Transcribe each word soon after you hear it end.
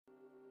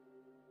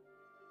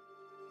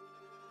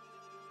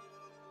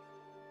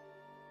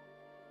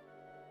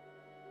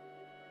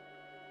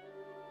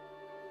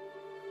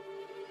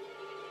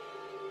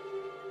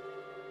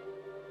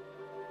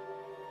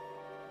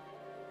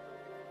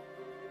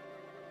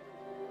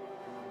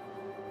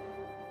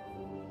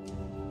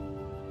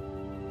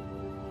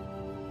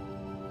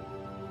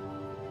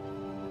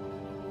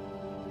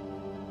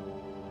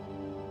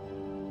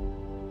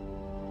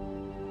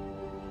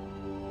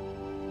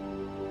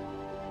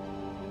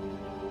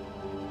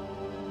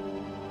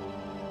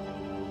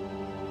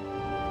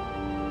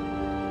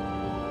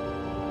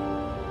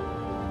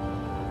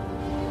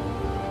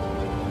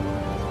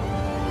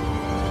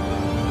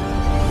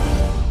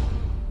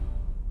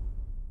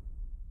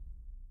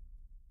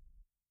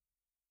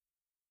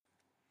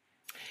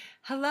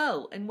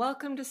Hello, and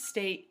welcome to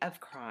State of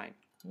Crime.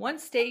 One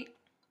state,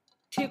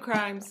 two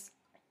crimes,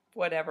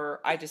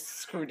 whatever. I just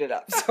screwed it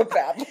up so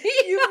badly.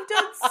 You've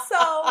done so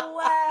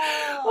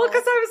well. Well,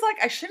 because I was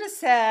like, I should have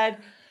said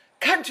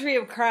Country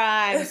of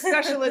Crime,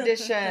 Special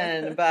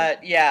Edition.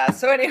 But yeah,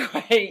 so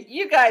anyway,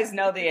 you guys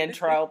know the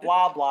intro,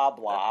 blah, blah,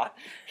 blah.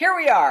 Here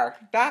we are,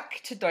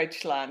 back to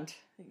Deutschland.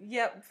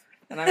 Yep.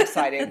 And I'm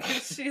excited.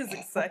 She is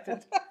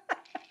excited.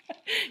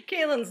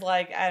 Kaylin's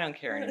like, I don't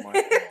care anymore.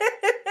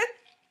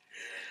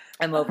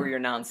 I'm over your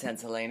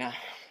nonsense, Elena.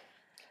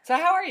 So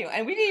how are you?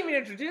 And we didn't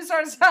even introduce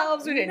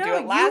ourselves. We didn't do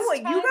it last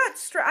time. You got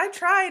straight. I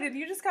tried, and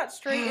you just got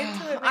straight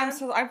into it,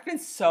 man. I've been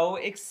so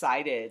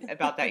excited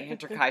about that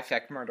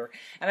Hinterkaifeck murder,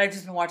 and I've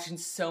just been watching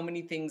so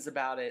many things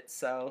about it.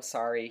 So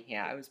sorry.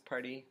 Yeah, I was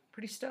pretty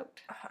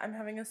stoked. I'm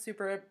having a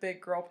super big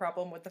girl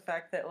problem with the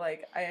fact that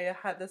like I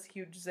had this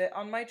huge zit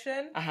on my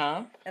chin,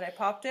 and I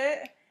popped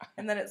it,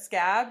 and then it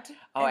scabbed,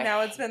 and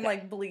now it's been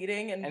like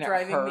bleeding and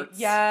driving me.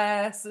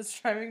 Yes,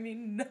 it's driving me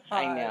nuts.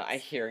 I know. I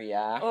hear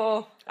ya.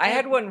 Oh, I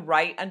had one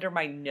right under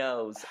my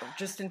nose,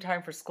 just in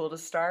time for school to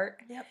start.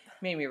 Yep.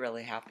 Made me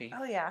really happy.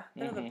 Oh yeah,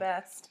 they're the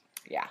best.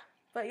 Yeah.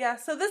 But yeah,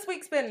 so this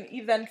week's been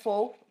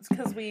eventful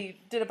because we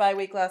did a bye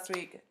week last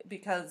week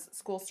because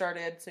school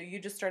started. So you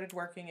just started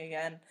working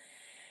again.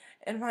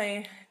 And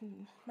my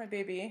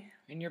baby.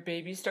 And your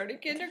baby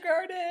started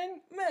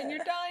kindergarten. And you're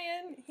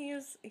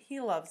dying. He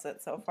loves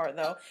it so far,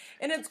 though.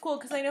 And it's cool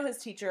because I know his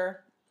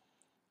teacher.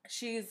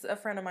 She's a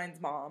friend of mine's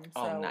mom.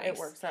 So nice. It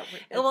works out.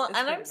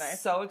 I'm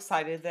nice. So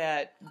excited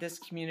that this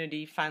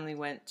community finally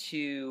went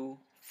to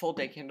full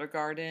day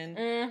kindergarten,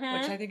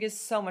 which I think is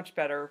so much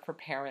better for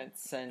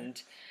parents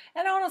and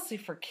honestly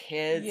for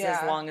kids,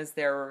 as long as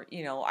they're,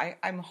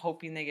 I'm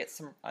hoping they get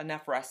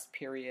enough rest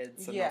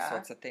periods and those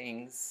sorts of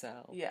things. So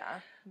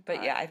but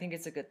I think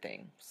it's a good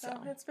thing. So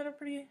it's been a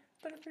pretty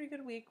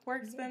good week.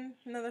 Work's been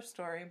another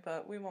story,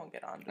 but we won't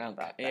get on to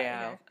about that.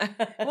 Yeah.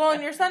 Okay? Well,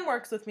 and your son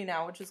works with me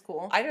now, which is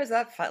cool. I know, is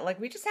that fun?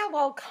 Like, we just have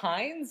all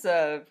kinds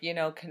of,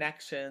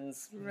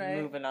 connections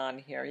moving on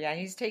here. Yeah,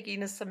 he's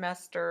taking a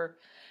semester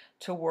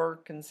to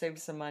work and save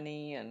some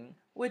money, and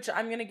which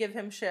I'm going to give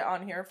him shit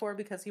on here for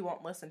because he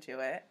won't listen to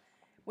it.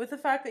 With the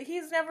fact that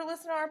he's never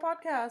listened to our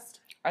podcast.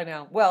 I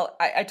know. Well,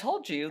 I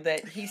told you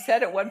that he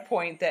said at one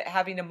point that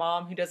having a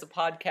mom who does a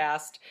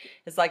podcast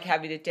is like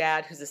having a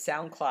dad who's a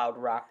SoundCloud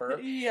rapper.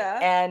 Yeah.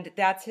 And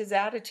that's his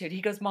attitude.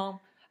 He goes, Mom,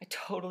 I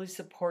totally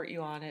support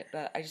you on it,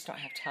 but I just don't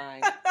have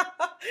time.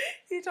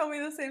 He told me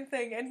the same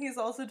thing, and he's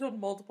also told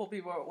multiple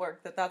people at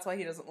work that that's why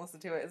he doesn't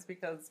listen to it, is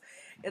because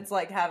it's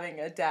like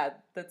having a dad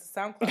that's a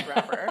SoundCloud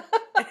rapper.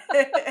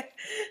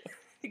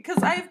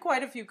 Because I have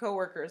quite a few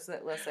coworkers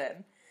that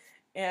listen.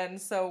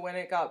 And so when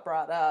it got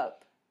brought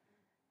up,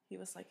 he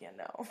was like, yeah,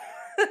 no.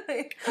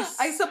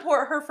 I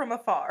support her from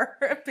afar,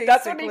 basically.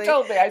 That's what he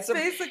told me.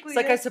 Basically, it's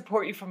like, I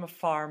support you from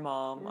afar,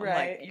 Mom. I'm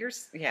right. like,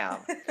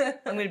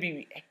 I'm going to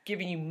be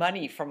giving you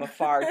money from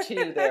afar,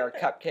 too, there,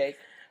 Cupcake.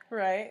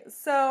 Right.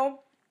 So,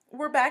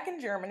 we're back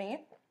in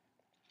Germany.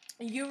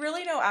 You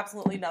really know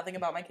absolutely nothing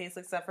about my case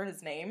except for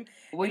his name.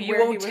 Well, you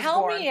won't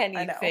tell me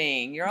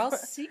anything. You're all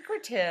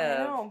secretive.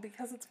 I know,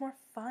 because it's more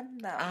fun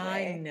that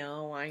way. I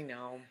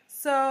know.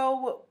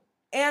 So,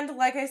 and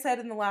like I said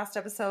in the last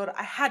episode,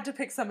 I had to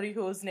pick somebody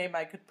whose name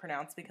I could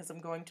pronounce because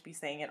I'm going to be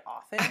saying it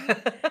often.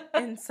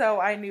 And so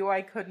I knew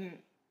I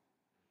couldn't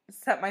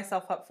set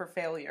myself up for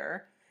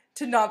failure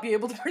to not be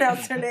able to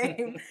pronounce her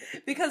name.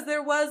 Because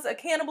there was a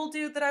cannibal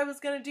dude that I was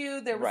going to do.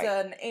 There was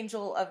an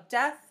angel of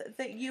death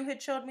that you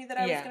had showed me that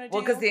I was going to do.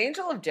 Well, because the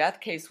angel of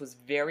death case was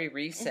very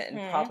recent,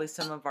 and probably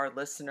some of our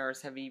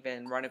listeners have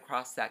even run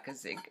across that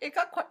because it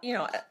got quite,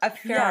 a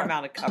fair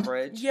amount of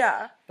coverage.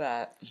 Yeah.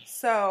 But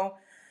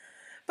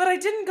I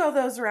didn't go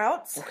those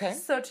routes. Okay.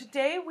 So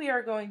today we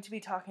are going to be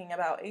talking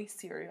about a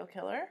serial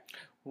killer.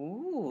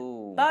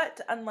 Ooh.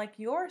 But unlike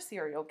your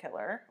serial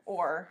killer,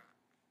 or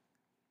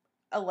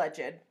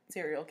alleged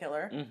serial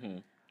killer,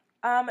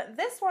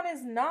 this one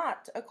is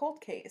not a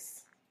cold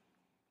case.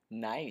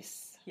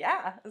 Nice.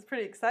 Yeah, I was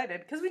pretty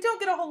excited because we don't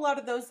get a whole lot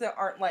of those that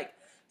aren't like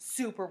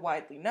super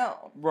widely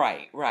known.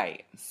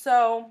 Right.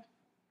 So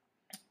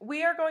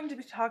we are going to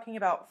be talking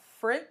about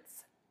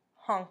Fritz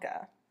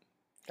Honka.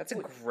 That's a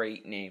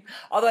great name.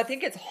 Although I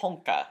think it's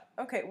Honka.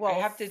 Okay, well, I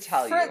have to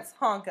tell you. Fritz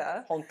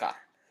Honka. Honka.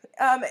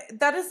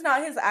 That is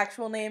not his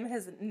actual name.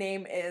 His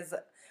name is...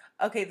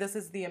 Okay, this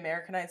is the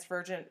Americanized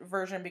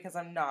version because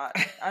I'm not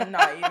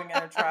even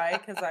going to try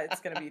because it's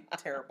going to be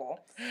terrible.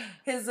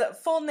 His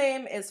full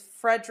name is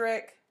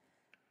Frederick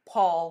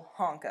Paul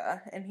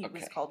Honka, and he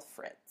was called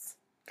Fritz.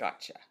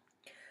 Gotcha.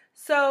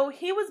 So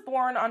he was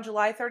born on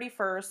July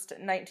 31st,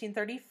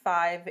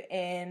 1935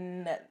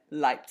 in...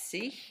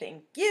 Leipzig.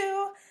 Thank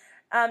you.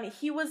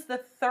 He was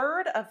the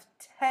third of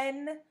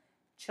 10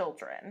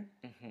 children,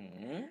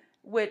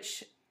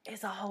 which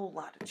is a whole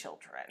lot of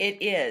children.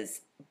 It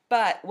is.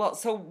 But,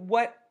 so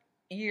what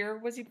year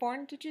was he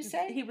born, did you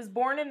say? He was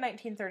born in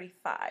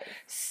 1935.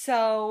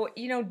 So,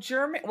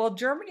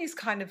 Germany's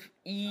kind of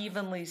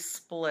evenly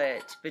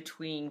split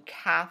between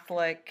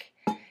Catholic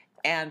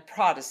and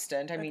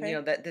Protestant. I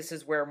mean, that this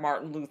is where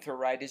Martin Luther,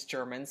 right, is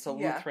German. So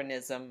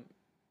Lutheranism,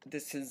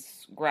 this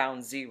is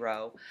ground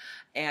zero.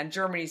 And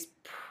Germany's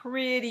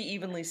pretty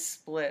evenly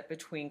split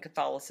between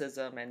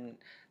Catholicism and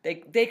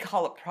they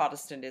call it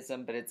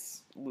Protestantism, but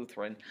it's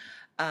Lutheran.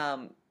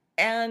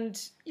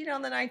 And, in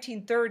the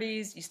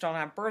 1930s, you still don't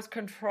have birth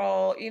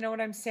control. You know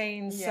what I'm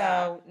saying? Yeah.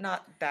 So,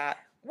 not that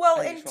Well,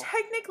 unusual. And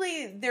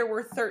technically, there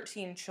were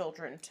 13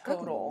 children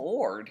total. Good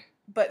Lord.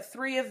 But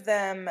 3 of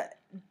them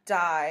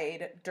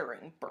died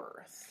during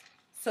birth.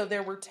 So,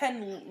 there were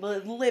 10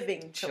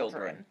 living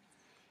children.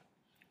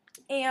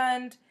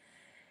 And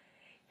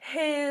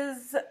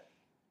his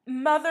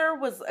mother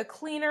was a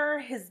cleaner.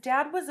 His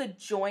dad was a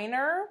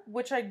joiner,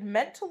 which I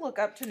meant to look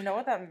up to know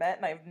what that meant,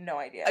 and I have no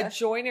idea. A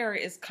joiner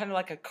is kind of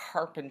like a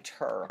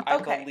carpenter, I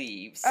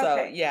believe.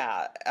 So,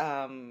 yeah.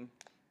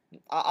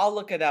 I'll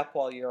look it up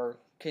while you're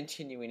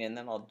continuing, and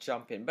then I'll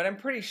jump in. But I'm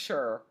pretty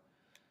sure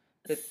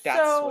that's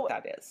what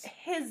that is.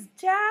 His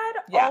dad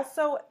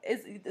also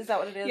is that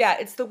what it is? Yeah,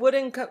 it's the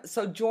wooden.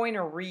 So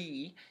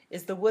joinery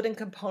is the wooden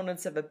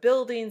components of a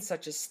building,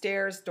 such as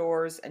stairs,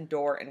 doors, and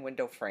door and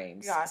window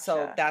frames. Gotcha.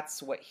 So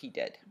that's what he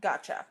did.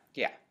 Gotcha.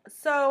 Yeah.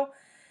 So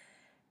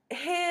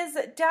his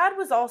dad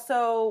was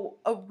also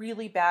a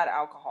really bad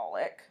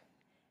alcoholic,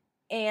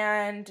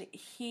 and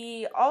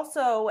he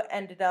also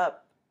ended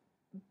up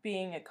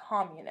being a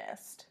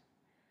communist.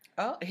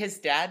 Oh, his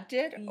dad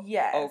did?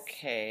 Yes.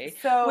 Okay.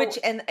 So,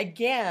 and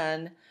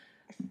again,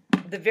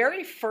 the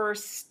very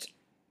first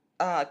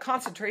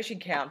concentration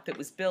camp that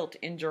was built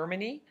in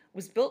Germany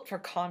was built for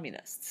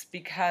communists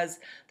because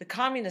the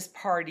Communist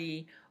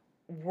Party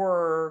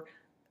were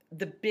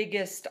the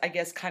biggest, I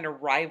guess, kind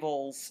of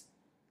rivals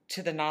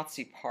to the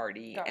Nazi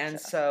Party. Gotcha. And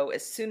so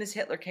as soon as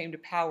Hitler came to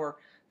power,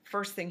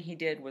 first thing he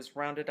did was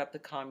rounded up the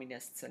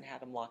communists and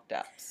had them locked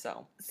up.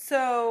 So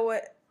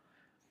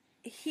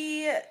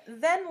he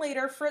then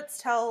later,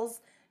 Fritz tells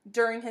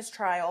during his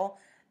trial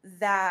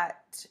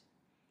that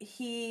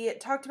he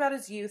talked about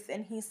his youth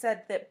and he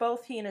said that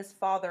both he and his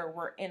father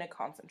were in a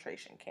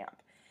concentration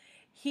camp.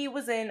 He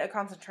was in a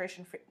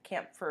concentration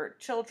camp for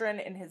children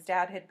and his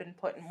dad had been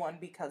put in one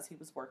because he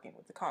was working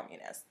with the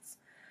communists.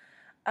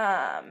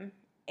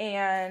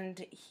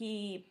 And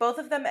both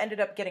of them ended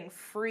up getting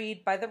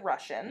freed by the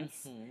Russians.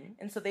 Mm-hmm.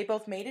 And so they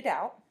both made it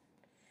out.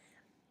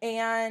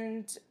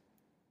 And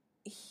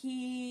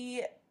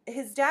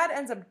his dad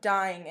ends up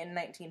dying in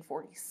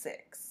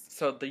 1946.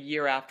 So the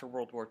year after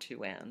World War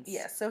II ends.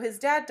 Yes. Yeah, so his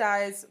dad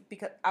dies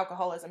because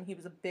alcoholism. He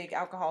was a big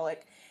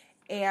alcoholic.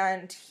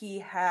 And he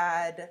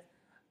had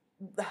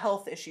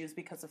health issues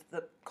because of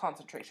the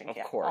concentration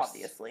camp,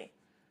 obviously.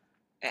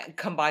 And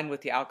combined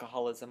with the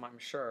alcoholism, I'm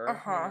sure.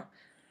 Uh-huh. Yeah.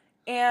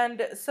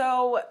 And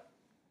so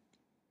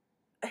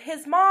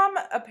his mom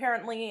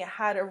apparently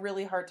had a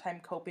really hard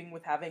time coping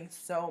with having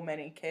so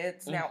many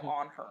kids now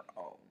on her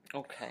own.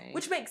 Okay.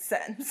 Which makes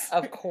sense.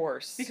 Of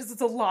course. Because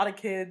it's a lot of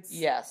kids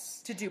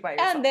to do by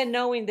yourself. And then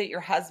knowing that your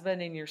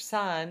husband and your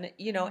son,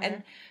 mm-hmm.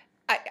 and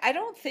I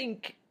don't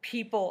think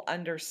people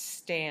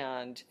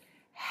understand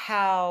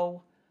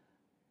how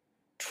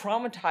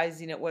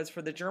traumatizing it was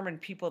for the German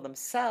people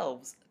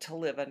themselves to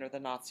live under the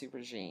Nazi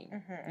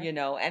regime,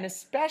 mm-hmm. And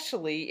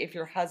especially if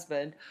your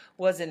husband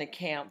was in a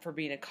camp for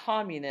being a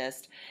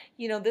communist,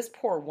 this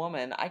poor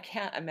woman, I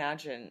can't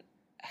imagine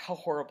how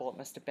horrible it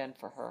must have been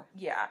for her.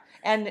 Yeah.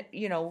 And,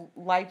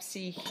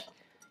 Leipzig,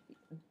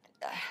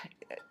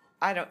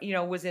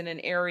 was in an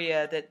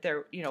area that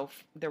there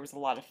was a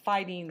lot of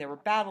fighting, there were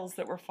battles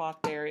that were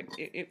fought there.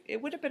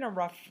 It would have been a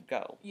rough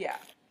go. Yeah.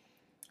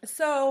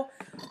 So,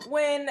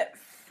 when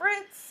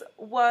Fritz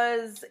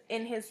was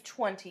in his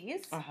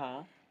 20s,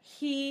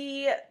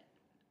 he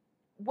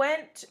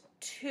went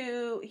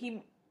to,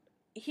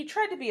 he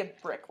tried to be a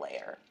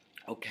bricklayer.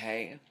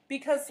 Okay.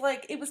 Because,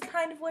 it was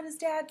kind of what his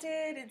dad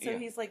did, and so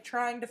he's,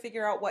 trying to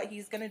figure out what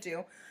he's going to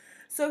do.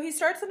 So he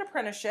starts an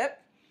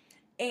apprenticeship,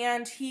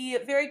 and he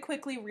very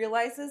quickly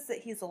realizes that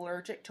he's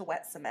allergic to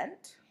wet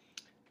cement.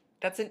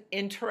 That's an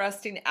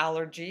interesting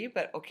allergy,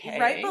 but okay.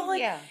 Right? But,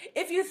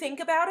 if you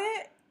think about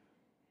it,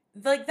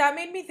 that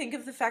made me think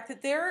of the fact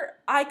that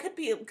I could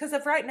be, because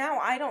of right now,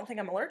 I don't think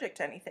I'm allergic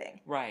to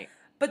anything. Right.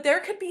 But there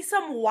could be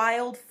some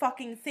wild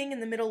fucking thing in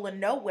the middle of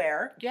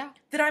nowhere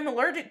that I'm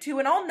allergic to,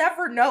 and I'll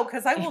never know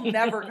because I will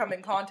never come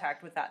in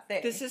contact with that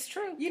thing. This is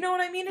true. You know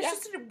what I mean?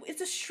 It's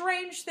it's a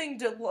strange thing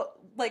to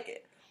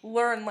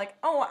learn,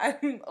 oh,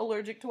 I'm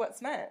allergic to wet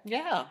cement.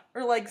 Yeah.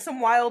 Or some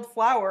wild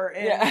flower.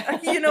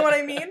 You know what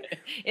I mean?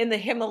 In the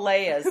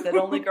Himalayas that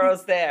only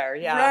grows there.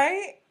 Yeah.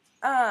 Right?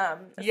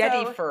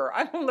 Yeti fur.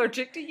 I'm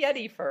allergic to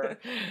Yeti fur.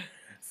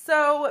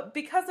 So,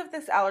 because of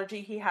this allergy,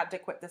 he had to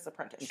quit this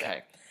apprenticeship.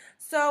 Okay.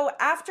 So,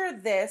 after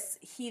this,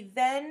 he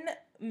then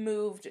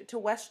moved to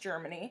West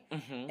Germany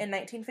in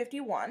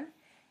 1951,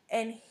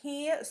 and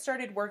he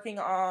started working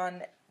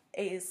on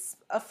a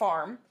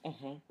farm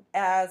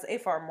as a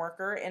farm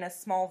worker in a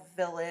small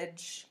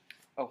village.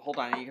 Oh, hold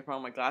on. You can put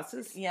on my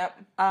glasses?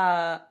 Yep.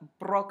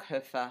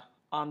 Brockhofe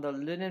on the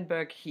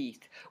Lunenburg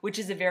Heath, which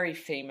is a very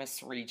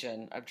famous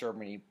region of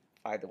Germany,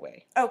 by the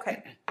way.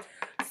 Okay.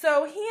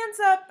 So he ends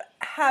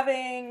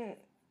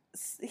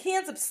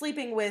up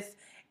sleeping with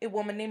a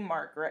woman named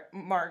Margot,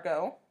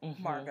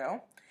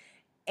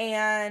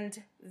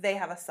 and they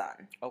have a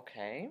son.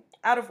 Okay.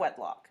 Out of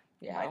wedlock,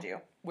 Yeah. mind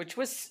you. Which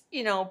was,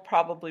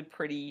 probably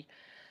pretty,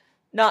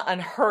 not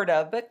unheard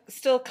of, but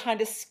still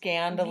kind of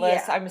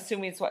scandalous. Yeah. I'm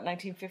assuming it's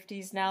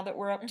 1950s now that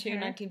we're up to,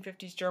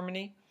 1950s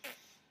Germany.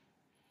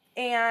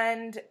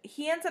 And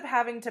he ends up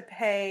having to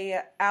pay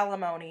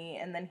alimony,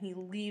 and then he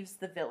leaves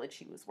the village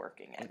he was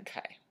working in.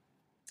 Okay.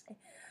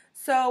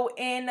 So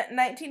in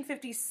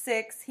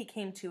 1956, he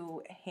came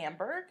to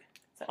Hamburg.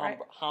 Is that right?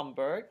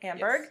 Hamburg.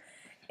 Hamburg. Yes.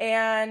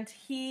 And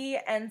he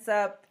ends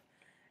up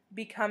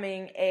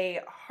becoming a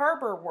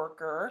harbor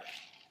worker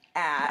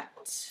at...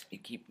 You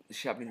keep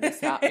shoving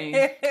this at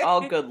me.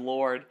 Oh, good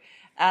Lord.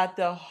 At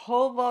the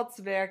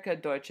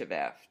Hochwasserwerke Deutsche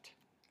Werft.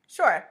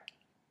 Sure.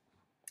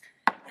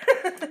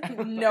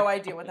 No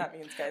idea what that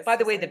means, guys. By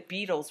the way, the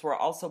Beatles were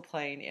also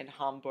playing in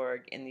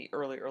Hamburg in the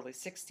early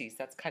 60s.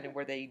 That's kind of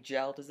where they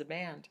gelled as a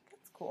band.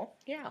 That's cool.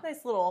 Yeah.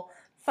 Nice little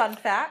fun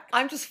fact.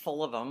 I'm just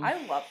full of them.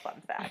 I love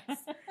fun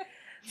facts.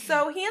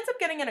 So he ends up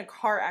getting in a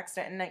car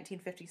accident in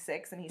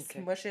 1956, and he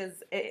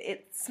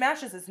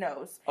smashes his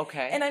nose.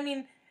 Okay. And I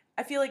mean,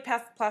 I feel like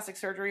plastic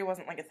surgery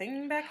wasn't like a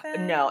thing back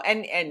then. No,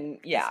 and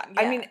yeah.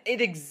 I mean, it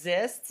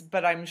exists,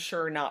 but I'm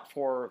sure not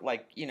for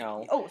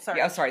Oh, sorry.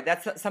 Yeah, sorry.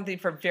 That's something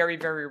for very,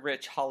 very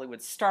rich Hollywood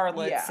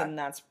starlets, and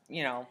that's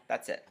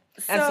that's it.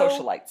 And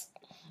socialites.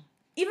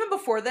 Even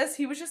before this,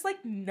 he was just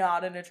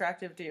not an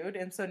attractive dude,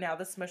 and so now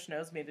the smush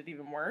nose made it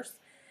even worse.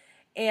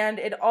 And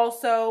it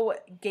also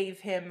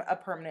gave him a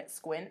permanent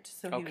squint,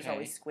 so he was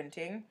always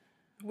squinting,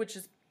 which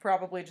is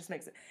probably just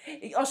makes it...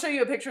 I'll show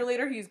you a picture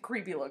later. He's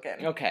creepy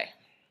looking. Okay.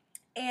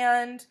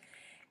 And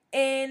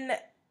in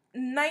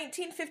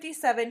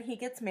 1957, he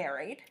gets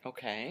married.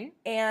 Okay.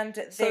 And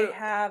they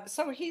have...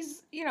 So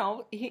he's,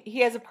 he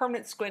has a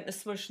permanent squint and a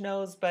smush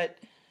nose, but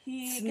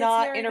it's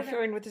not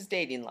interfering with his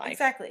dating life.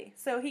 Exactly.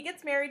 So he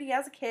gets married, he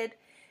has a kid,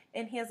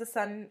 and he has a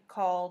son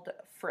called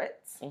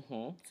Fritz.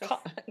 Mm-hmm. So,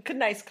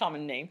 nice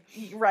common name.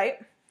 Right.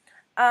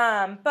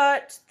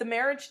 But the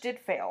marriage did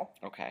fail.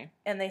 Okay.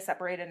 And they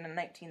separated in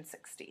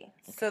 1960. Okay.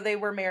 So they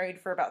were married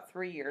for about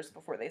 3 years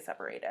before they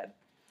separated.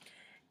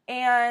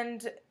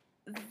 And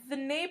the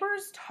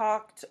neighbors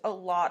talked a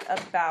lot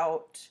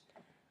about,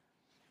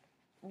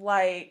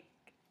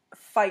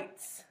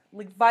 fights,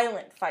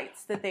 violent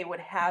fights that they would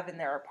have in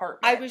their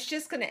apartment. I was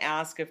just going to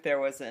ask if there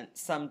wasn't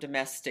some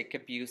domestic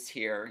abuse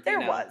here.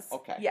 There was.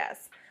 Okay.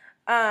 Yes.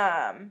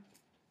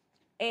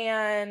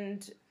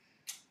 And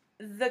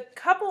the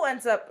couple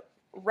ends up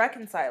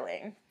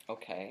reconciling.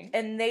 Okay.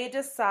 And they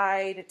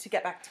decide to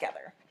get back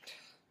together.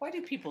 Why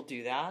do people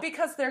do that?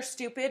 Because they're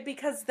stupid.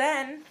 Because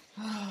then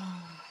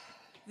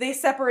they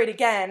separate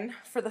again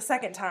for the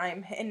second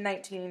time in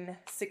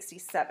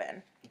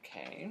 1967.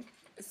 Okay.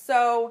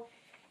 So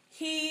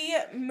he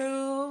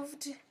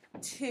moved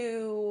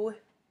to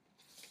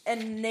a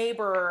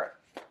neighbor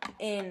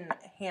in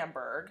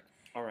Hamburg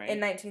in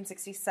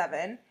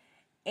 1967.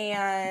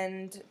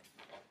 And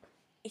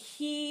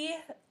he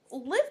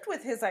lived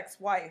with his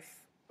ex-wife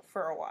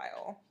for a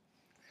while.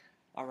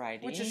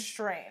 Alrighty. Which is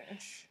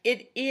strange.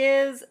 It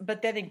is,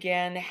 but then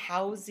again,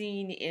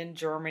 housing in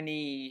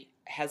Germany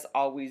has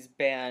always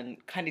been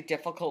kind of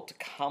difficult to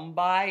come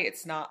by.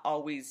 It's not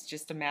always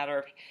just a matter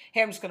of,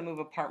 hey, I'm just going to move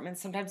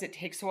apartments. Sometimes it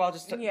takes a while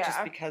just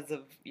because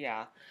of,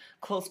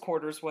 close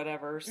quarters,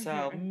 whatever.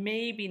 So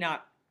maybe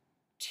not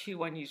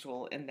too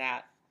unusual in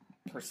that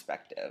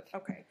perspective.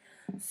 Okay.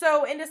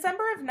 So in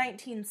December of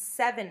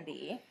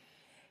 1970,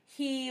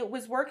 he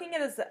was working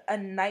as a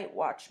night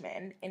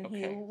watchman, and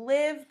he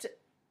lived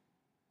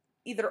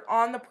either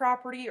on the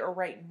property or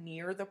right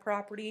near the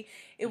property.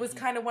 It was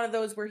kind of one of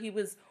those where he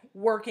was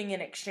working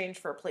in exchange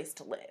for a place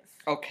to live.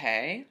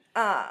 Okay.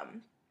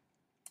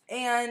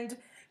 And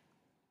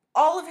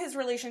all of his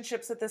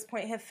relationships at this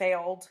point have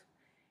failed.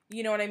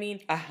 You know what I mean?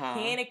 Uh-huh.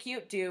 He ain't a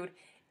cute dude.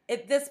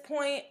 At this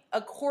point,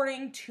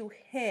 according to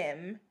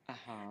him,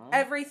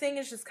 everything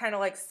is just kind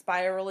of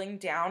spiraling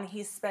down.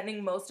 He's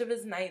spending most of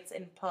his nights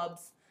in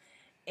pubs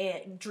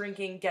and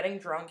drinking, getting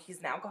drunk. He's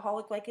an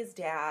alcoholic like his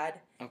dad.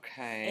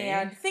 Okay.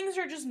 And things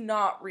are just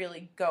not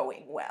really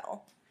going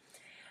well.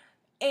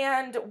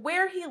 And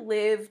where he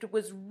lived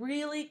was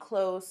really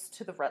close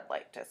to the red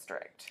light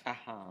district.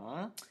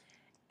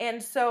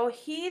 And so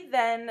he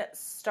then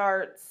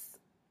starts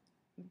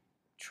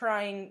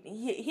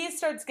he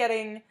starts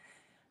getting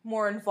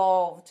more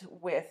involved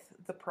with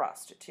the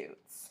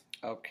prostitutes.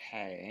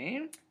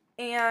 Okay.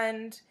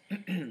 And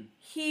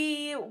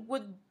he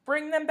would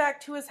bring them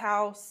back to his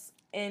house,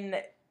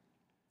 and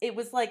it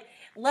was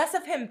less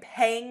of him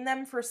paying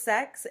them for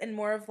sex and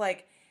more of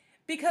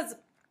because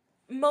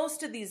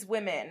most of these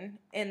women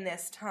in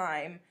this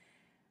time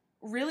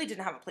really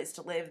didn't have a place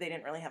to live. They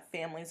didn't really have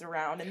families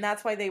around, and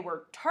that's why they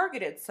were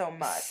targeted so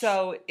much.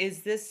 So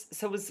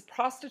was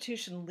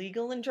prostitution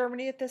legal in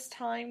Germany at this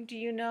time? Do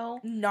you know?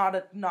 Not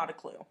a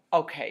clue.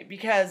 Okay,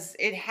 because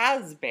it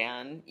has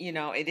been,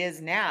 it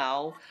is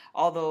now,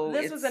 although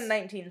this was in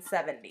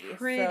 1970.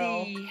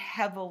 Pretty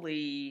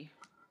heavily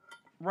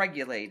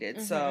regulated.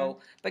 Mm-hmm. So,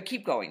 but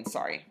keep going.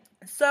 Sorry.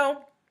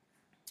 So,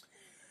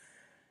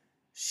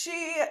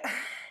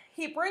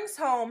 he brings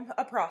home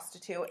a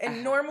prostitute,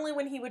 and normally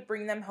when he would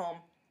bring them home,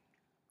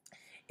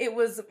 it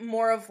was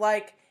more of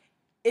like,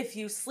 if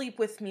you sleep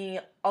with me,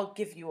 I'll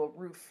give you a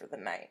roof for the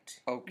night.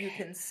 Okay. You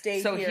can stay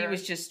here. So here. He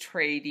was just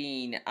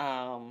trading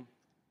a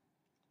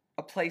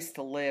place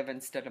to live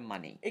instead of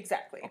money.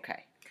 Exactly.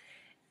 Okay.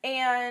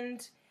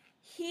 And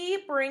he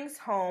brings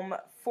home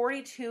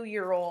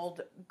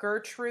 42-year-old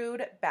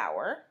Gertrude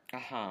Bauer.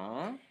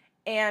 Uh-huh.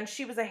 And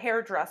she was a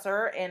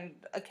hairdresser and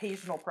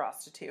occasional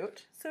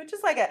prostitute. So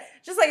just like a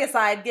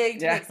side gig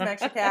to make some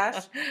extra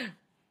cash.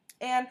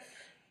 And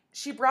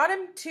she brought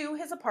him to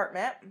his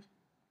apartment.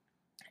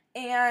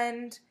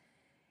 And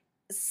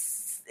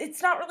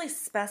it's not really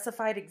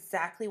specified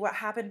exactly what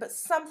happened, but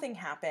something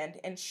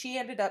happened. And she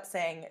ended up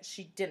saying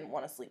she didn't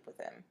want to sleep with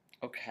him.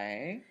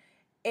 Okay.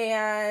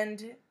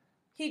 And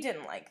he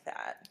didn't like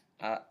that.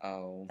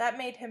 Uh-oh. That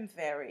made him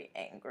very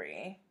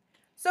angry.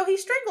 So he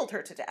strangled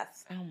her to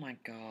death. Oh my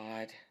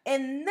God.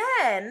 And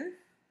then,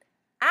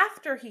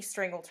 after he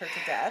strangled her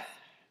to death,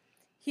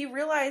 he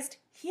realized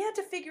he had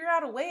to figure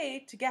out a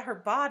way to get her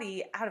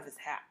body out of his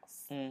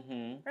house.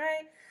 Mm-hmm.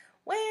 Right?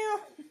 Well,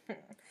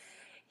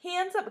 he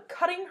ends up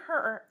cutting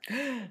her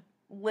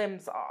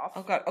limbs off.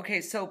 Oh God.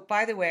 Okay, so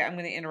by the way, I'm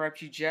going to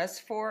interrupt you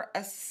just for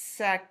a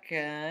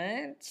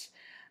second.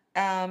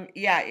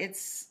 Yeah,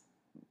 it's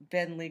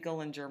been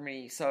legal in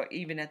Germany, so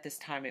even at this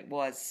time it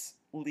was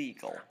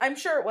legal. I'm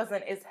sure it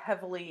wasn't as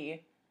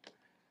heavily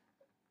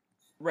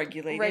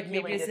regulated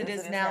maybe as it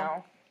is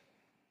now.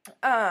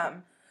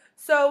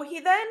 So he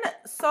then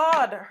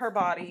sawed her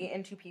body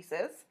into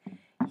pieces.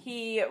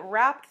 He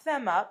wrapped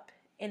them up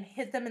and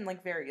hid them in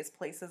like various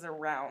places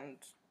around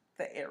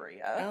the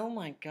area. Oh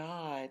my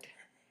God.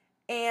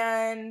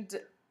 And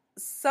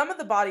some of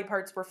the body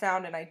parts were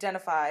found and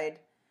identified,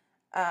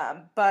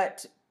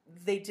 but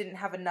they didn't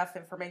have enough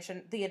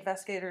information. The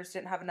investigators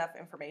didn't have enough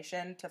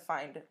information to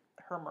find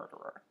her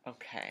murderer.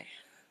 Okay.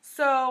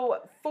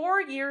 So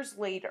 4 years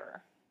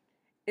later,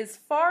 as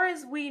far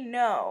as we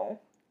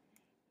know,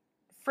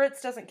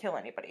 Fritz doesn't kill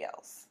anybody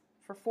else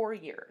for 4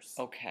 years.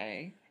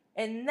 Okay.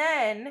 And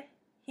then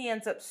he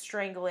ends up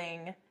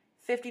strangling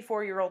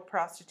 54-year-old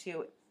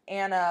prostitute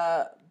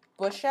Anna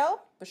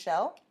Bushell?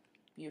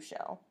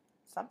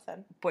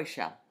 Something.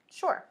 Bushell.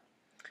 Sure.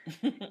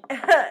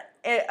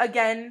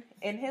 Again,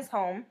 in his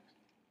home.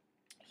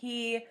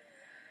 He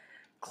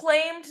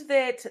claimed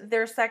that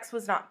their sex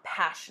was not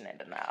passionate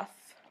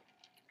enough.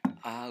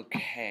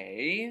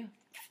 Okay.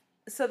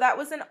 So that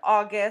was in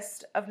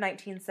August of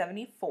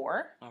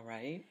 1974. All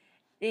right.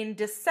 In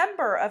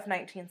December of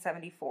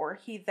 1974,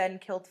 he then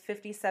killed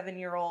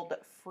 57-year-old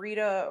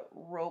Frida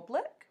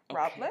Roblick.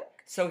 Okay.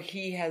 So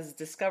he has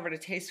discovered a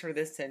taste for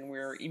this, and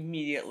we're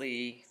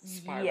immediately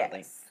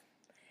spiraling. Yes.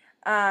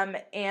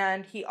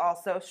 And he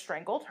also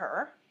strangled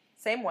her,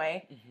 same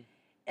way. Mm-hmm.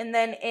 And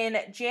then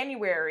in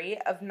January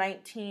of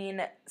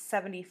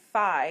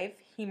 1975,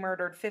 he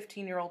murdered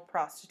 15-year-old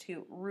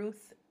prostitute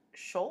Ruth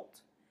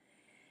Schultz.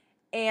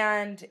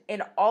 And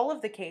in all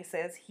of the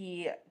cases,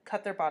 he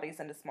cut their bodies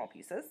into small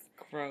pieces.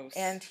 Gross.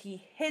 And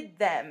he hid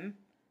them.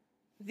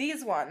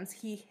 These ones,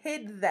 he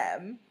hid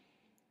them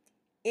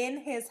in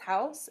his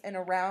house and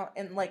around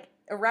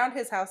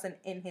his house and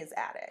in his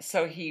attic.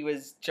 So he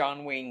was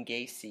John Wayne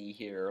Gacy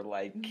here,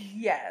 like.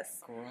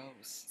 Yes.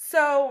 Gross.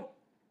 So.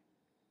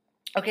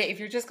 Okay, if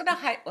you're just gonna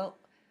hide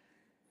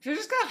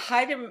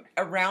him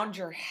around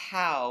your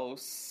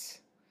house,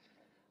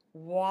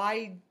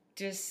 why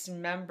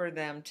dismember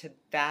them to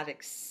that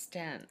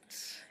extent?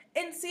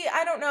 And see,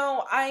 I don't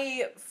know.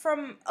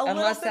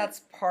 Unless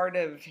that's part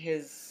of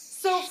his.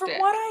 So from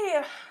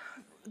what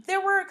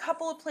there were a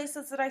couple of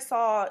places that I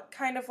saw,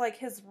 kind of like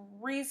his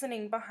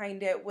reasoning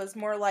behind it was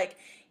more like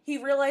he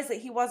realized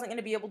that he wasn't going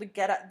to be able to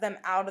get them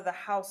out of the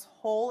house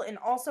whole, and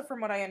also from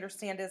what I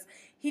understand is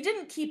he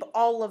didn't keep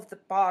all of the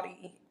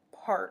body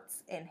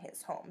parts in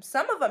his home.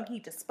 Some of them he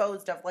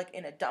disposed of like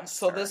in a dumpster.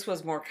 So this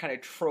was more kind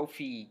of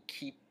trophy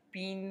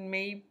keeping,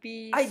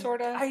 maybe,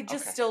 sort of? I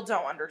just still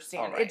don't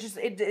understand. Right.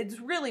 It's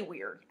really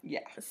weird.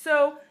 Yeah.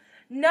 So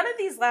none of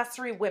these last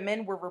 3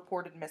 women were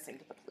reported missing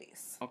to the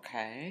police.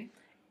 Okay.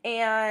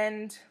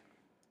 And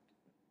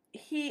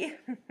he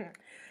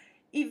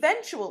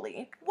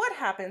eventually, what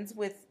happens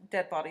with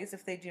dead bodies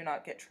if they do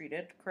not get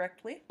treated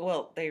correctly?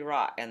 Well, they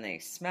rot and they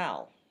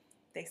smell.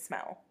 They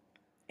smell.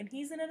 And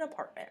he's in an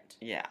apartment.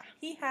 Yeah.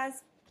 He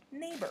has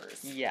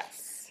neighbors.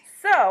 Yes.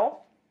 So,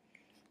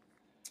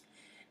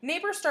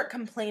 neighbors start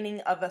complaining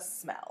of a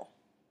smell.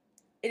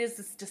 It is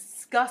this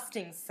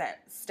disgusting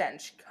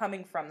stench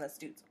coming from this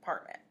dude's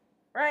apartment.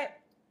 Right?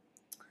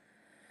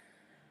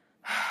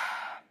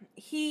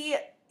 He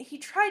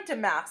tried to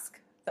mask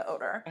the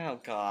odor. Oh,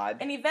 God.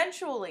 And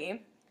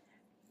eventually,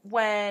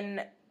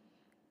 when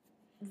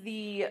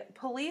the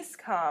police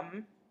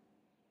come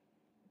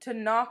to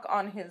knock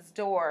on his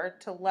door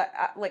to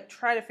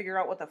try to figure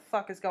out what the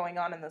fuck is going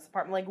on in this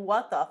apartment. Like,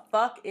 what the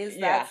fuck is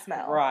that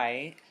smell?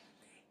 Right.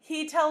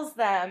 He tells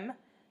them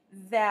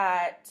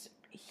that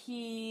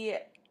he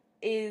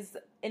is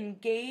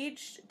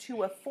engaged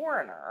to a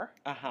foreigner.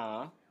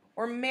 Uh-huh.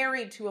 Or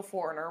married to a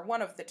foreigner,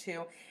 one of the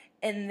two,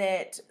 and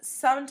that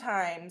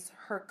sometimes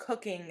her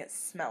cooking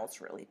smells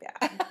really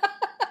bad.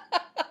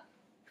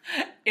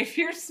 If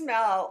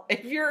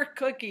your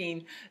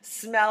cooking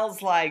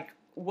smells like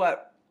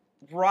what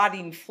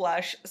rotting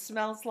flesh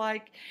smells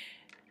like,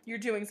 you're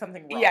doing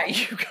something wrong. Yeah,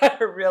 you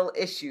got a real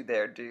issue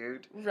there,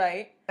 dude.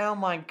 Right. Oh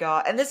my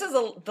God. And this is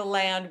the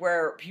land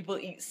where people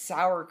eat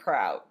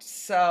sauerkraut,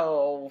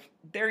 so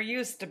they're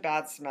used to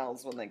bad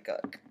smells when they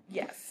cook.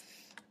 Yes.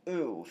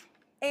 Ooh.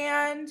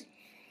 And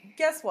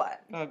guess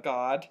what? Oh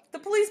God. The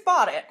police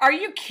bought it. Are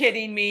you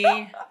kidding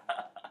me?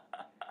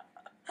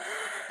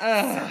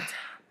 Ugh.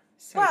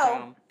 So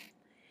dumb.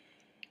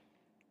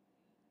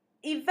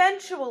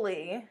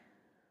 Eventually,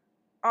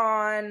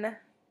 on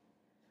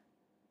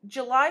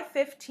July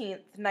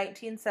 15th,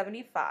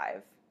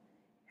 1975,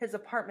 his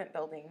apartment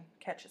building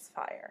catches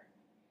fire.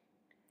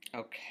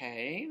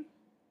 Okay.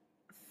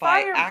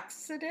 By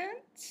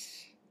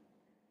accident?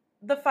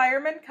 The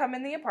firemen come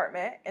in the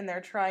apartment and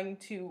they're trying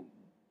to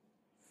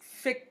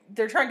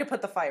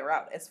put the fire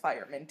out, as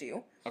firemen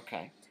do.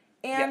 Okay.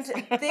 And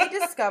yes. They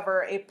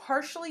discover a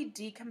partially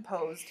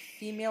decomposed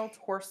female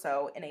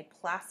torso in a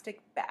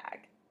plastic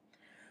bag.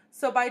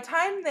 So by the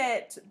time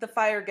that the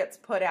fire gets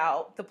put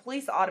out, the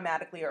police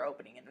automatically are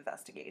opening an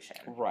investigation.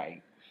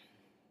 Right.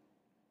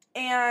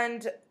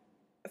 And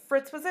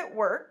Fritz was at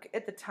work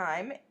at the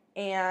time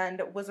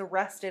and was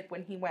arrested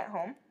when he went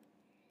home.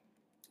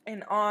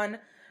 And on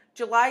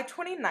July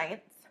 29th,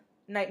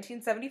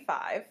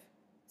 1975,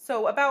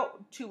 so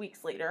about 2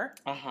 weeks later,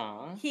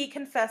 he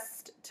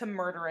confessed to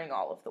murdering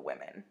all of the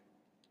women.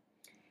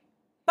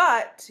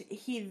 But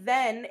he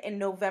then, in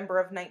November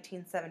of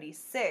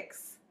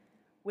 1976,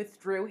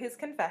 withdrew his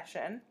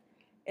confession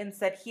and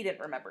said he didn't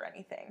remember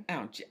anything.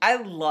 Oh, I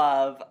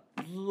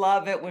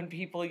love it when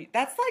people,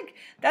 that's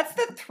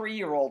the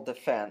 3-year-old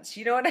defense.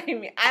 You know what I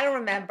mean? I don't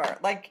remember.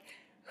 Like,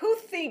 who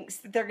thinks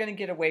that they're going to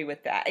get away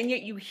with that? And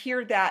yet you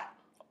hear that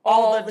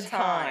all the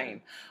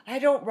time. I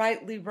don't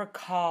rightly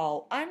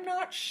recall. I'm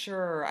not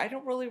sure. I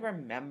don't really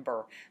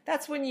remember.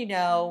 That's when you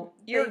know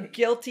you're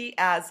guilty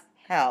as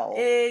hell.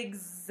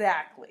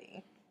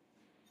 Exactly.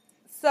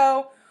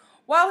 So,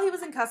 while he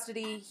was in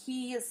custody,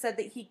 he said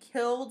that he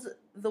killed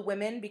the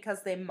women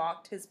because they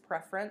mocked his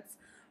preference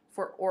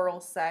for oral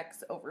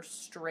sex over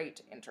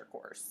straight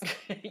intercourse.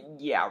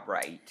 Yeah,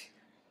 right.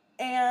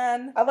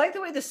 And I like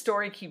the way the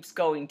story keeps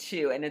going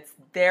too, and it's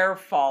their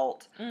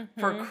fault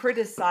for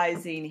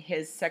criticizing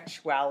his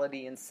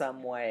sexuality in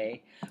some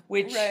way,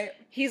 which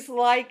he's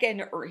like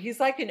an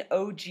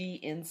OG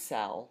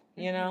incel,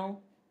 you know?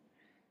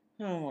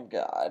 Oh my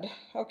God.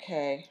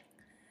 Okay.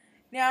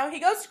 Now he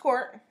goes to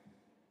court,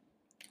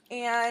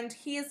 and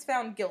he is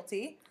found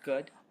guilty.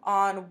 Good.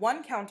 On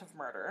 1 count of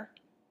murder.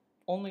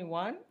 Only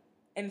 1?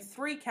 And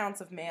 3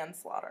 counts of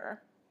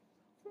manslaughter.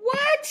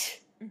 What?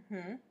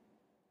 Mm-hmm.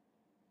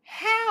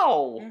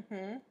 How?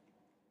 Mm-hmm.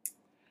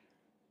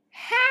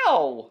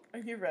 How? Are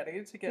you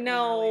ready to get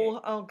No. Really...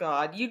 Oh,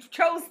 God. You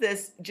chose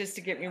this just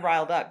to get me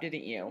riled up,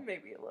 didn't you?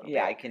 Maybe a little bit.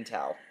 Yeah, I can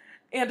tell.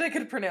 And I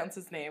could pronounce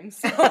his name,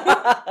 so...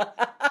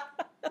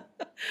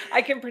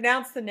 I can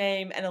pronounce the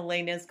name, and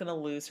Elena's going to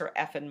lose her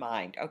effing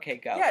mind. Okay,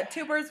 go. Yeah,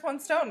 2 birds, 1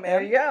 stone, man.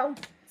 There you go.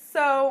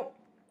 So,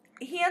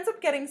 he ends up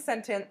getting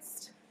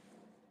sentenced.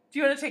 Do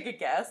you want to take a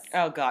guess?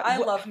 Oh, God. I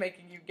love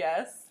making you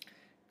guess.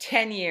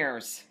 10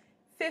 years.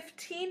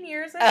 15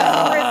 years in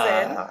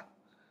prison.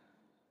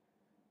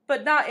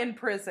 But not in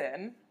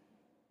prison.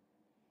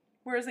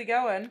 Where's he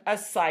going? A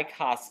psych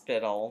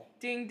hospital.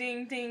 Ding,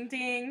 ding, ding,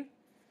 ding.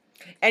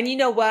 And you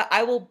know what?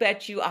 I will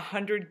bet you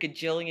 $100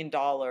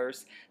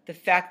 gajillion the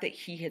fact that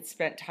he had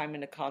spent time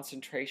in a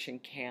concentration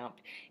camp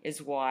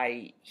is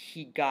why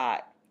he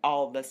got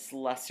all this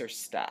lesser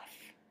stuff.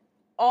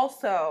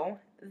 Also,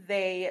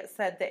 they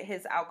said that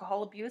his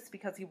alcohol abuse,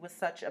 because he was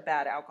such a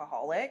bad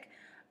alcoholic,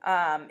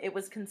 it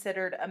was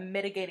considered a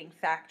mitigating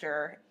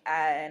factor,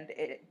 and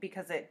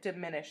because it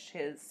diminished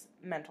his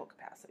mental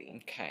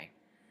capacity. Okay.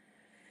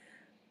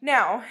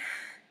 Now,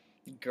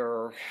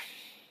 Grr.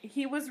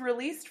 He was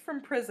released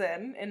from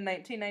prison in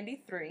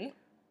 1993.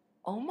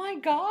 Oh my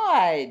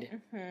God.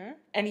 Mm-hmm.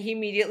 And he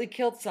immediately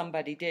killed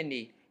somebody, didn't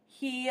he?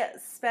 He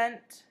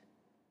spent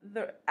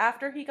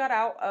after he got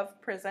out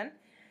of prison,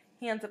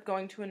 he ends up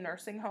going to a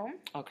nursing home.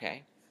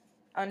 Okay.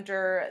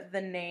 Under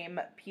the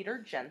name Peter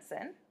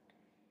Jensen.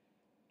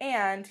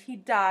 And he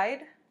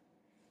died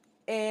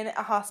in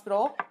a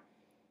hospital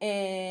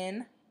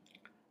in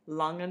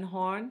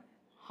Langenhorn,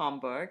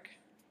 Hamburg.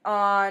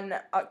 On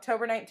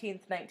October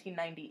 19th,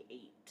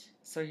 1998.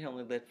 So he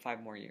only lived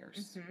 5 more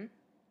years. Mm-hmm.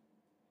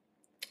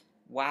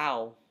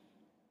 Wow.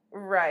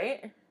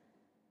 Right.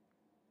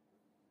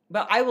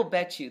 But I will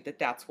bet you that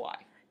that's why.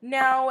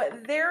 Now,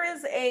 there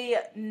is a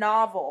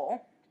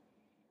novel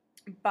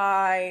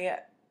by,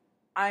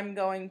 I'm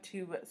going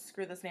to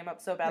screw this name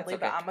up so badly,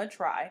 but I'm going to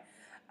try.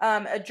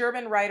 A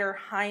German writer,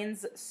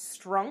 Heinz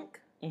Strunk.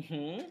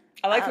 Mm-hmm.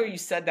 I like how you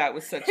said that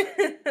with such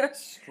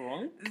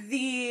Strunk.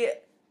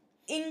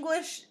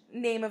 English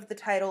name of the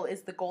title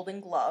is The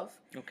Golden Glove.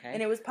 Okay.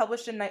 And it was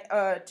published in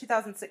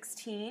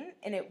 2016,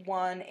 and it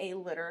won a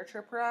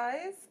literature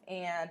prize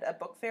and a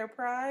book fair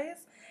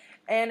prize.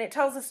 And it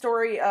tells the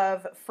story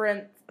of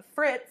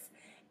Fritz,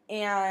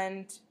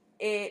 and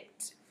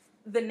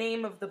the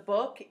name of the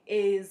book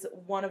is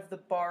one of the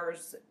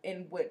bars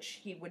in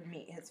which he would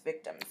meet his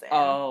victims in.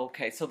 Oh,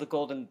 okay. So the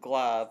Golden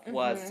Glove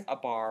was a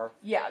bar.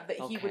 Yeah, that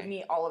he would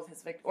meet all of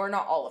his victims, or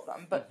not all of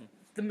them, but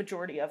the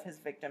majority of his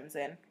victims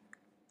in.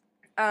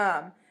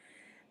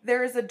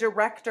 There is a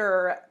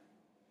director,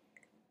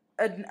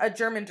 a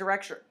German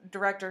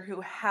director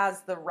who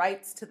has the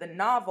rights to the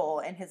novel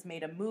and has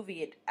made a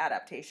movie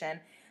adaptation,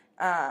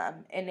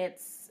 and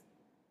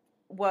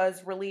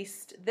was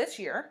released this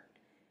year,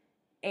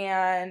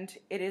 and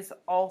it is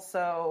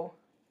also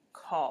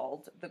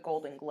called The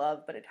Golden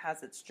Glove, but it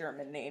has its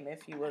German name.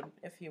 If you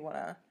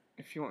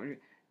want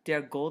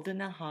Der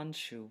Goldene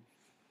Handschuh.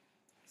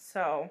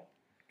 So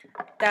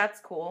that's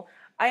cool.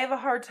 I have a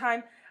hard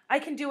time. I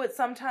can do it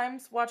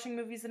sometimes watching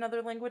movies in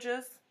other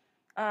languages,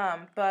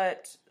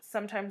 but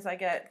sometimes I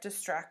get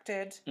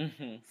distracted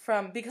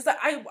because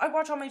I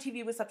watch all my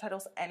TV with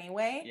subtitles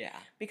anyway. Yeah.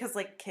 Because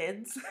like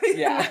kids.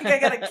 Yeah. Like I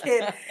got a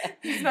kid.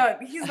 He's not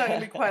gonna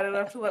be quiet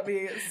enough to let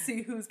me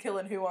see who's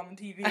killing who on the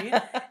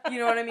TV. You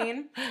know what I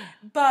mean?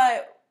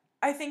 But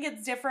I think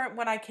it's different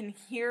when I can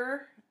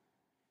hear.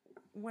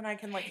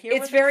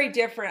 It's very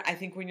different, I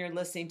think, when you're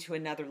listening to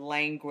another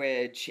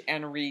language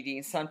and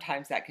reading.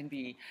 Sometimes that can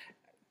be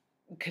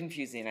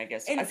confusing, I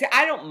guess.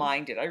 I don't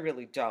mind it. I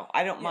really don't.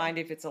 I don't mind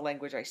if it's a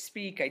language I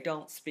speak, I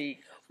don't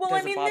speak. Well,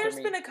 I mean, there's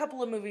been a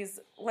couple of movies,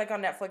 like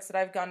on Netflix, that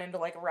I've gone into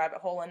like a rabbit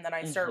hole, and then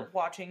I start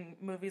watching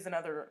movies in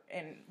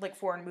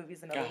foreign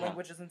movies in other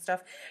languages and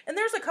stuff. And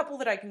there's a couple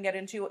that I can get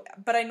into,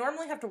 but I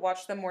normally have to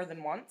watch them more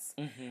than once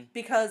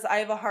because I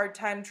have a hard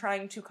time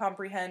trying to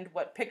comprehend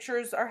what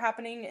pictures are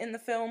happening in the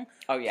film.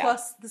 Oh, yeah.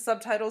 Plus the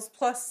subtitles,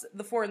 plus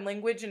the foreign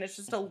language, and it's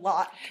just a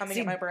lot coming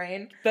in my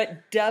brain.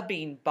 But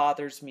dubbing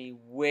bothers me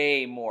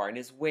way more and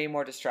is way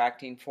more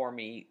distracting for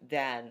me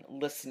than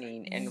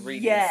listening and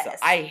reading. Yes.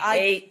 I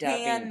hate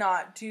dubbing.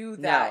 Not do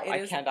that. No,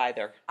 I can't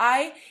either.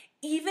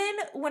 Even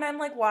when I'm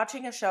like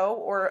watching a show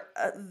or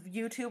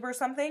YouTube or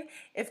something,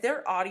 if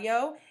their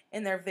audio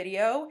and their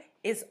video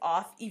is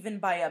off even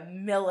by a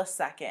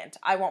millisecond,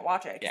 I won't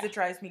watch it because it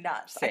drives me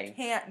nuts. Same. I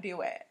can't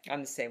do it.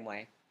 I'm the same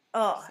way.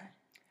 Oh,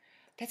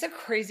 that's a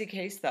crazy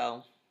case,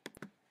 though.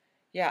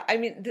 Yeah, I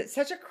mean,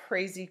 such a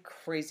crazy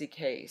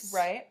case,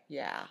 right?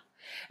 Yeah.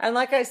 And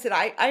like I said,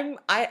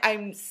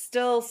 I'm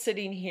still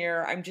sitting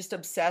here. I'm just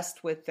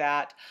obsessed with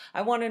that.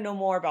 I want to know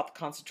more about the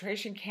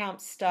concentration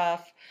camp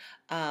stuff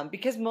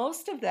because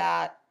most of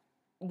that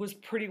was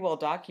pretty well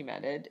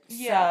documented.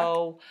 Yeah.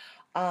 So,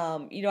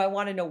 I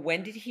want to know,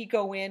 when did he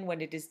go in? When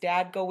did his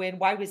dad go in?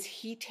 Why was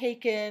he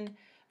taken,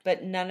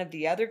 but none of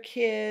the other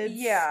kids?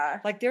 Yeah.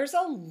 Like, there's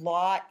a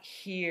lot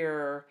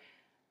here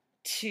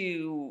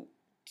to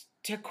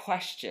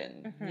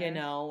question,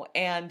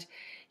 and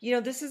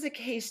this is a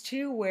case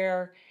too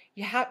where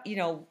you have,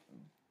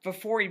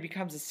 before he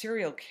becomes a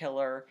serial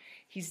killer,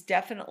 he's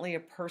definitely a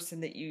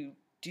person that you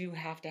do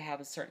have to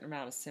have a certain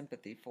amount of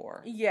sympathy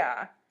for.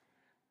 Yeah.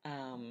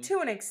 To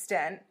an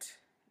extent.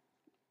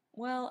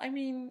 Well, I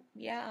mean,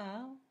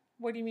 yeah.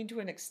 What do you mean to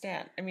an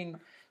extent? I mean,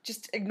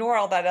 just ignore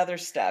all that other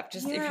stuff.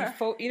 Just if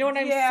you you know what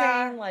I'm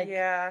saying? Like,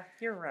 yeah,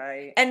 you're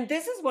right. And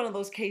this is one of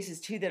those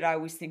cases too that I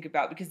always think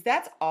about, because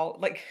that's all,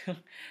 like,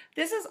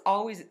 this is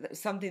always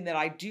something that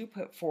I do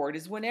put forward,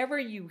 is whenever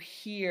you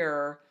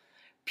hear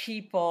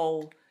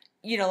people,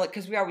 like,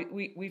 because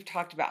we've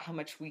talked about how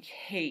much we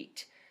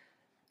hate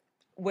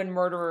when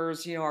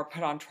murderers, are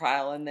put on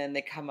trial and then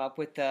they come up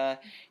with the,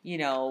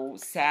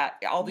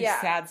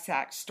 sad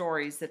sack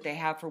stories that they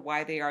have for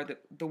why they are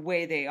the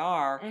way they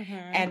are.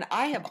 And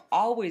I have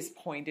always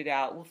pointed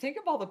out, well, think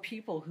of all the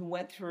people who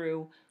went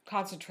through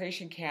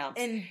concentration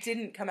camps and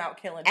didn't come out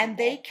killing and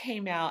people. They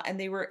came out and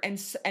they were,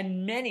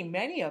 and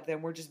many of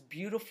them were just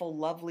beautiful,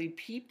 lovely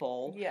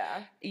people.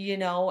 Yeah.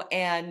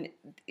 And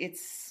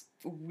it's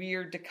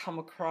weird to come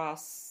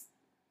across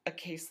a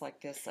case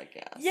like this, I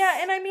guess. Yeah,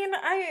 and I mean,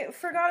 I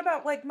forgot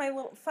about, like, my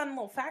fun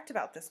little fact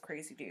about this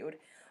crazy dude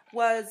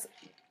was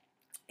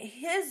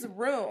his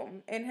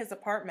room in his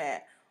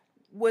apartment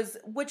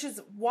which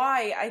is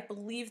why I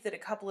believe that a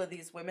couple of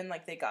these women,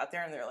 like, they got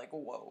there and they're like,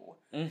 whoa.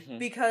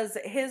 Because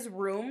his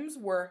rooms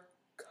were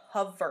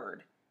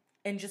covered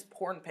in just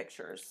porn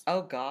pictures.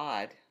 Oh,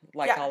 God.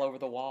 Like, all over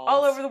the walls.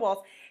 All over the walls.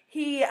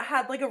 He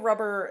had, like, a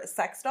rubber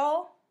sex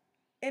doll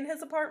in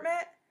his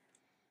apartment.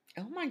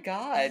 Oh my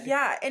God.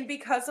 Yeah, and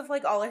because of,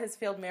 like, all of his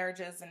failed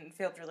marriages and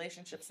failed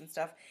relationships and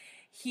stuff,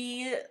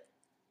 he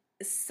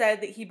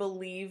said that he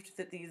believed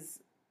that these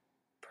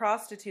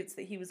prostitutes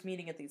that he was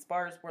meeting at these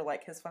bars were,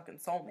 like, his fucking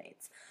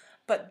soulmates.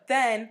 But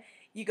then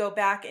you go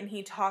back and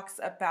he talks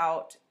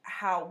about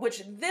how,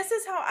 which this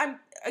is how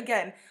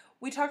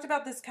we talked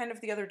about this kind of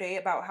the other day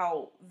about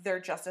how their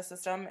justice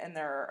system and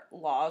their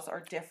laws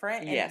are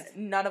different. And yes.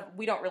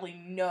 we don't really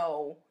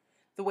know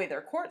the way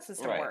their court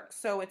system Right. works.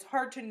 So it's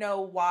hard to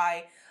know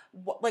why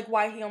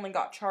he only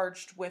got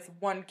charged with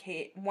one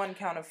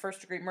count of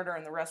first-degree murder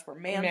and the rest were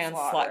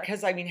manslaughter.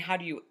 Because, I mean, how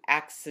do you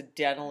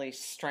accidentally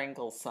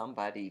strangle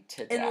somebody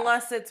to death?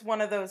 Unless it's one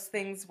of those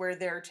things where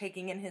they're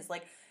taking in his,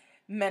 like,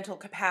 mental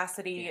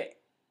capacity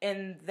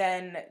and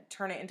then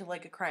turn it into,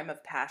 like, a crime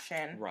of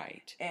passion.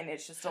 Right. And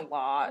it's just a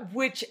lot.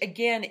 Which,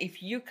 again,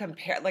 if you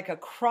compare, like,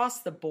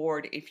 across the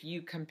board, if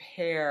you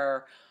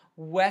compare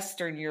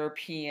Western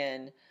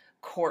European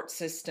court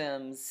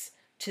systems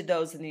to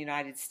those in the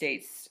United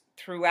States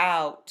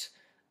throughout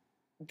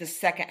the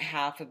second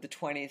half of the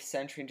 20th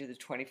century into the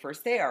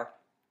 21st, they are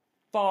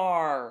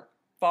far,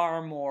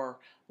 far more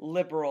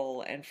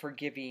liberal and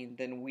forgiving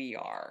than we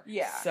are.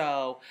 Yeah.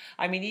 So,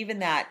 I mean, even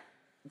that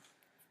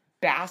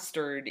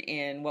bastard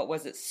in, what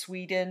was it,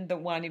 Sweden, the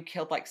one who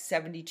killed like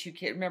 72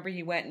 kids. Remember,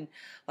 he went and,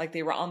 like,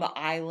 they were on the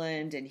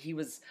island and he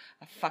was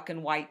a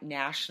fucking white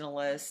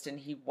nationalist and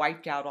he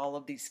wiped out all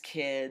of these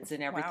kids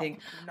and everything.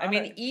 Wow. I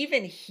mean,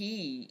 even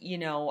he, you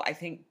know, I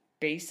think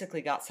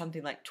basically got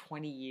something like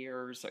 20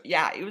 years.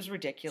 Yeah, it was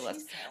ridiculous.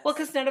 Jesus. Well,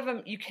 because none of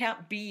them, you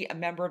can't be a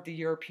member of the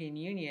European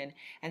Union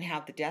and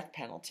have the death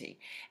penalty.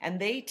 And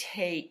they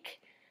take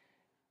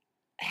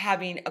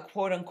having a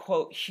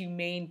quote-unquote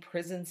humane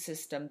prison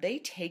system, they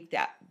take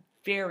that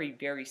very,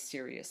 very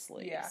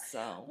seriously. Yeah.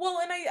 So. Well,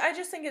 and I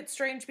just think it's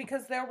strange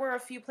because there were a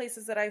few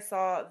places that I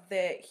saw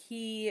that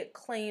he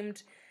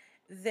claimed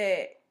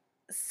that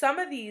some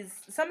of these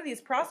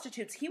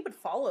prostitutes, he would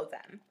follow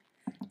them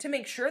to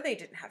make sure they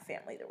didn't have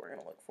family that were going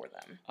to look for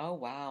them. Oh,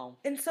 wow.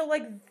 And so,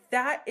 like,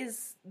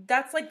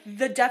 that's like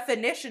the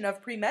definition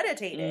of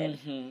premeditated.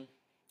 Mm-hmm.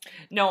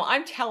 No,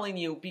 I'm telling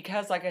you,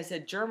 because like I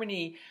said,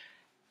 Germany,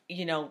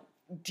 you know,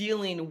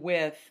 dealing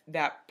with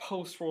that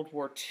post-World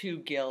War II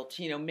guilt,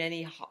 you know,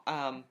 many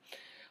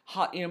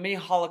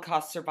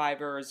Holocaust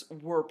survivors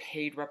were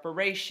paid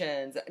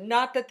reparations.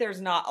 Not that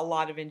there's not a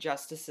lot of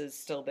injustices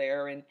still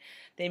there, and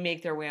they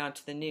make their way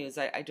onto the news.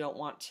 I don't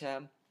want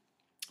to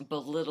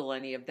belittle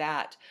any of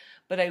that,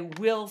 but I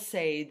will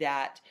say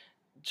that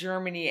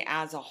Germany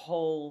as a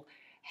whole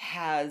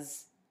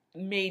has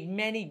made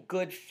many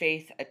good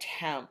faith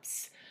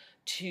attempts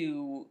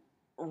to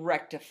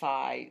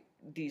rectify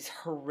these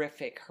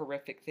horrific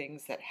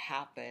things that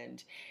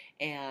happened.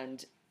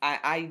 And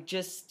I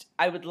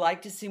would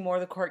like to see more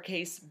of the court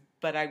case,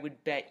 but I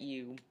would bet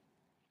you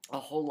a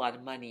whole lot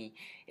of money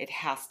it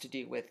has to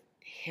do with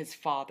his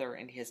father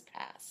and his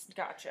past.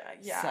 Gotcha.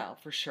 Yeah. So,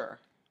 for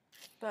sure.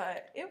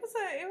 But it was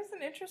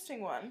an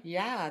interesting one.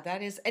 Yeah,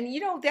 that is. And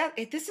you know,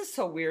 this is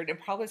so weird and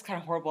probably is kind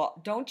of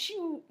horrible. Don't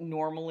you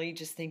normally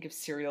just think of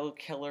serial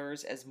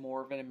killers as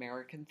more of an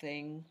American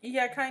thing?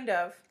 Yeah, kind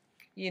of.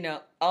 You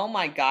know, oh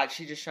my God,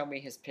 she just showed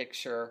me his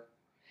picture.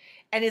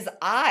 And his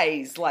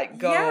eyes, like,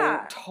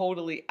 go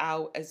totally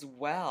out as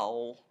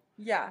well.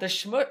 Yeah. The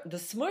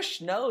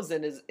smush nose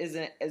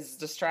isn't as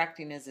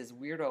distracting as his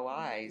weirdo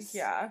eyes.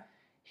 Yeah.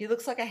 He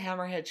looks like a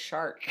hammerhead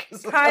shark.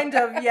 Kind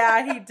of,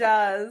 yeah, he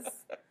does.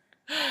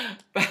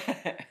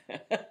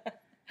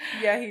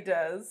 Yeah, he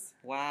does.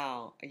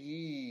 Wow.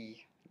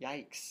 Yee.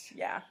 Yikes.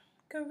 Yeah.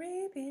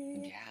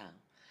 Creepy. Yeah.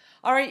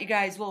 All right, you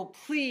guys. Well,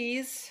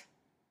 please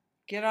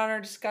get on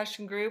our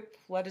discussion group.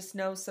 Let us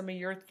know some of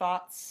your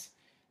thoughts,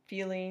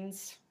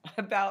 feelings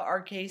about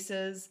our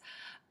cases.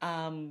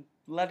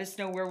 Let us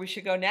know where we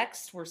should go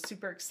next. We're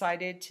super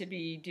excited to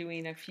be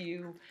doing a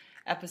few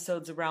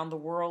episodes around the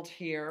world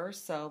here.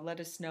 So let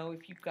us know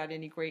if you've got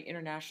any great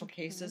international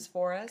cases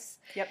for us.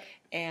 Yep.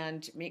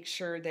 And make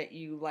sure that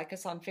you like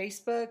us on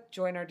Facebook,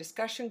 join our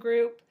discussion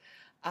group.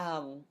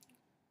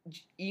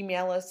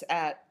 Email us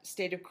at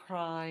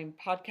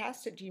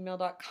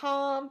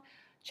stateofcrimepodcast@gmail.com.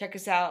 Check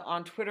us out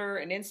on Twitter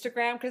and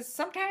Instagram, because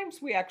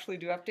sometimes we actually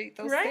do update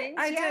those things.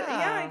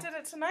 I did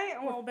it tonight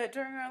a little bit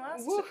during our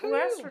last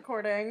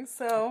recording.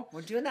 So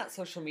we're doing that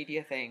social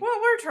media thing. Well,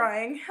 we're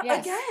trying.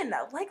 Yes. Again,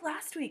 like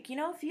last week, you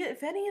know,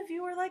 if any of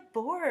you are like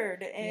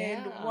bored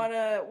and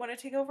wanna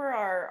take over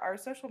our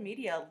social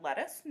media, let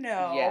us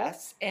know.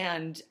 Yes.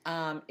 And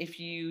if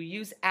you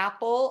use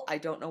Apple, I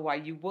don't know why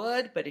you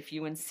would, but if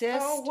you insist.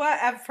 Oh,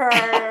 whatever.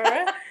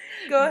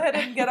 Go ahead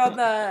and get on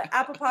the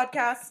Apple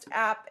Podcast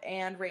app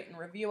and rate and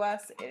review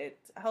us. It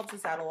helps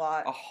us out a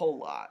lot. A whole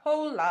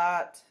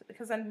lot.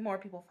 Because then more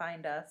people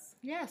find us.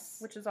 Yes.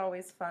 Which is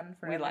always fun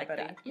for everybody. Like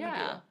that.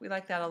 Yeah, we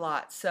like that a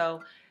lot.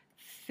 So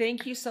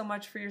thank you so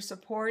much for your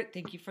support.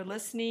 Thank you for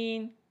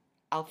listening.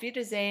 Auf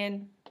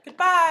Wiedersehen.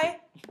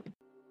 Goodbye.